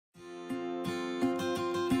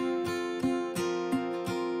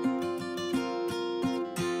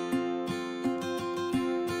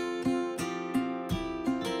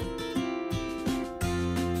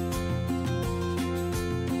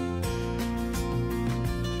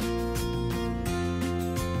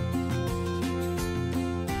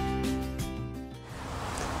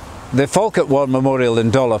The Falkirk War Memorial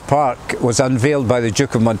in Dollar Park was unveiled by the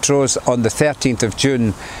Duke of Montrose on the 13th of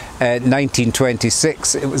June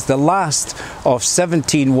 1926. It was the last of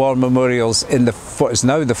 17 war memorials in what is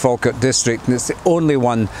now the Falkirk district, and it's the only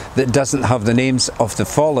one that doesn't have the names of the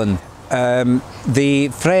fallen. The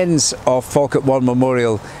Friends of Falkirk War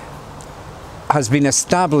Memorial has been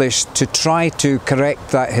established to try to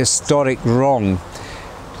correct that historic wrong.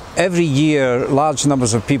 Every year, large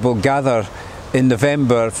numbers of people gather in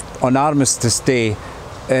November on Armistice Day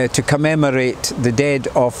to commemorate the dead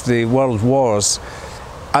of the world wars,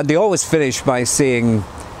 and they always finish by saying,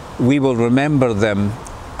 "We will remember them."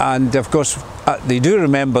 And of course they do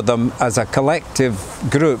remember them as a collective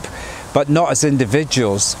group, but not as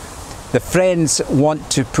individuals. The Friends want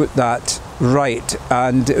to put that right,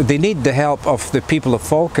 and they need the help of the people of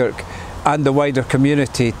Falkirk and the wider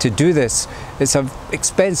community to do this. It's an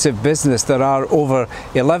expensive business. There are over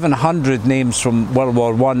 1,100 names from World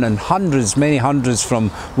War I and hundreds, many hundreds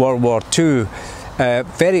from World War II.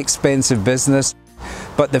 Very expensive business,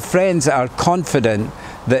 but the Friends are confident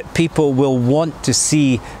that people will want to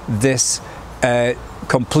see this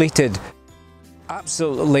completed.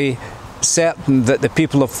 Absolutely certain that the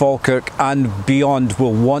people of Falkirk and beyond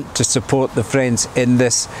will want to support the Friends in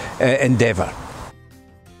this endeavour.